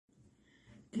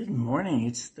Good morning.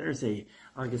 It's Thursday,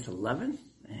 August 11th,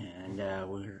 and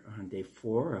we're on day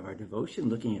 4 of our devotion,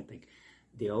 looking at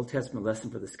the Old Testament lesson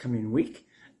for this coming week,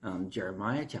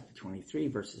 Jeremiah chapter 23,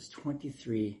 verses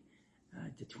 23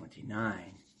 to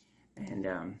 29.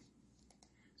 And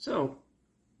so,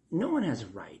 no one has a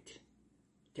right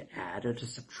to add or to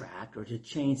subtract or to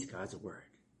change God's word.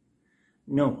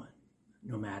 No one,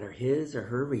 no matter his or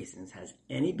her reasons, has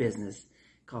any business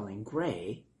calling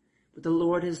gray what the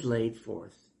Lord has laid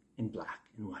forth in black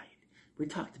and white. We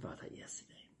talked about that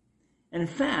yesterday. And in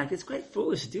fact, it's quite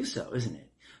foolish to do so, isn't it?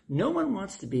 No one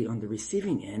wants to be on the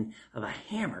receiving end of a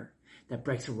hammer that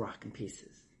breaks a rock in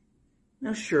pieces.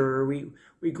 Now, sure,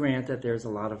 we grant that there's a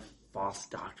lot of false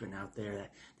doctrine out there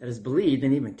that is believed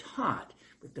and even taught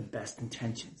with the best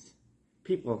intentions.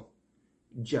 People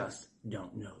just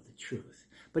don't know the truth.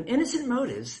 But innocent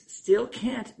motives still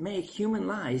can't make human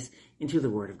lies into the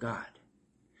Word of God.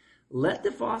 Let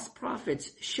the false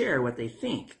prophets share what they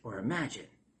think or imagine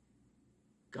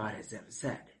God has ever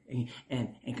said,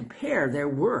 and compare their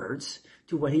words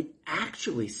to what he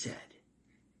actually said.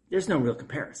 There's no real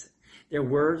comparison. Their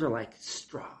words are like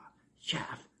straw,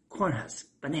 chaff, corn husks,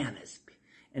 bananas,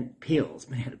 and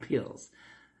banana peels,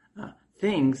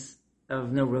 things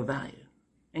of no real value.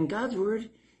 And God's word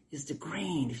is the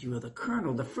grain, if you will, the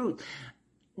kernel, the fruit,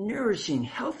 nourishing,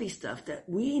 healthy stuff that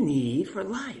we need for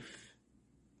life.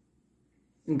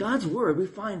 In God's word, we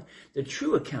find the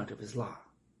true account of his law.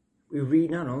 We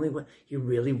read not only what he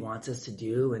really wants us to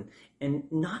do and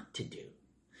not to do.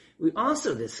 We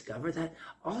also discover that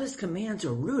all his commands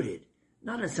are rooted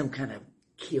not in some kind of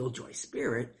killjoy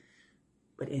spirit,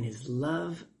 but in his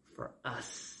love for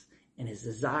us and his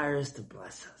desires to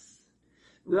bless us.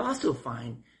 We also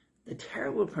find the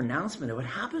terrible pronouncement of what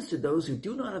happens to those who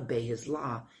do not obey his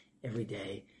law every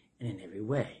day and in every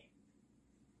way.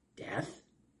 Death,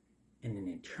 and an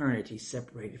eternity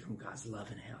separated from God's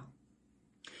love in hell.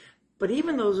 But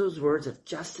even though those words of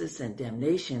justice and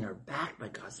damnation are backed by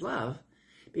God's love,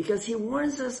 because he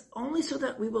warns us only so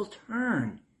that we will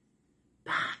turn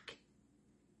back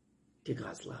to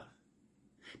God's love.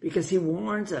 Because he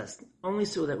warns us only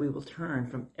so that we will turn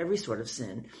from every sort of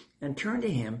sin and turn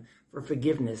to him for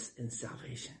forgiveness and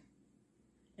salvation.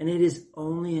 And it is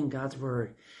only in God's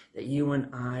word that you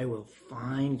and I will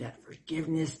find that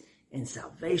forgiveness and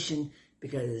salvation,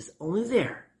 because it is only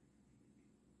there,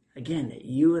 again, that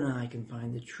you and I can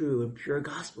find the true and pure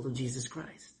gospel of Jesus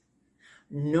Christ.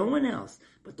 No one else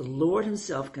but the Lord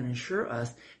himself can assure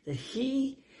us that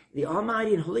he, the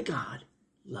Almighty and Holy God,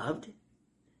 loved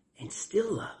and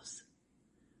still loves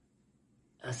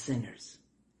us sinners,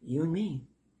 you and me,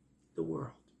 the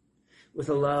world, with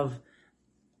a love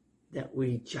that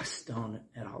we just don't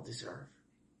at all deserve.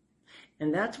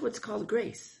 And that's what's called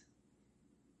grace.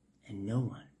 And no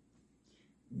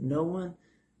one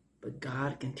but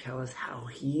God can tell us how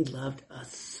he loved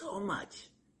us so much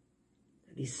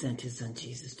that he sent his son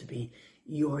Jesus to be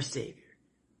your Savior,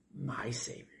 my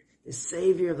Savior, the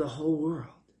Savior of the whole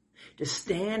world, to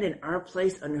stand in our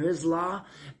place under his law,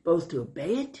 both to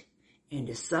obey it and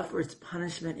to suffer its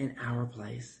punishment in our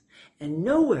place. And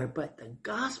nowhere but the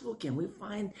gospel can we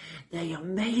find the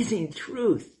amazing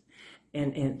truth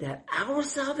and that our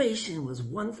salvation was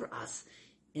won for us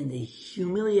in the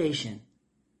humiliation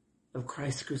of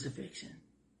Christ's crucifixion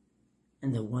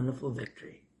and the wonderful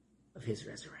victory of his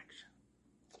resurrection.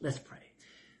 Let's pray.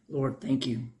 Lord, thank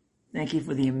you. Thank you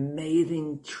for the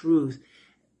amazing truth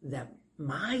that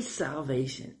my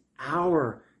salvation,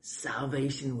 our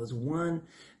salvation, was won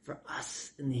for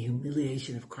us in the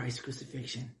humiliation of Christ's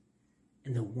crucifixion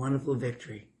and the wonderful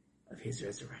victory of his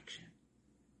resurrection.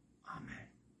 Amen.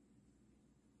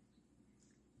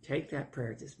 Take that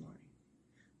prayer this morning.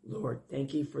 Lord,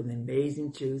 thank you for the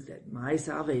amazing truth that my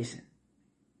salvation,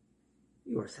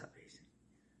 your salvation,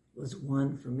 was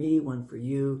one for me, one for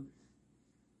you,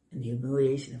 in the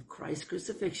humiliation of Christ's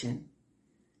crucifixion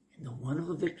and the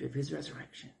wonderful victory of his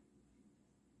resurrection.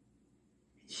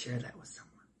 And share that with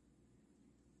someone.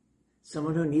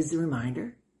 Someone who needs the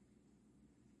reminder.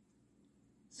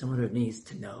 Someone who needs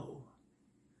to know.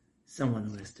 Someone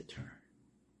who has to turn.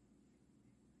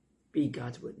 Be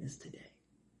God's witness today.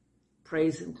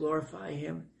 Praise him, glorify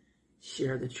him,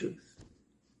 share the truth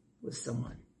with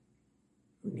someone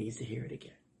who needs to hear it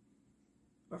again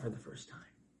or for the first time.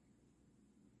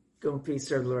 Go in peace,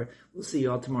 serve the Lord. We'll see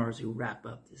you all tomorrow as we wrap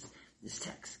up this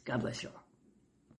text. God bless you all.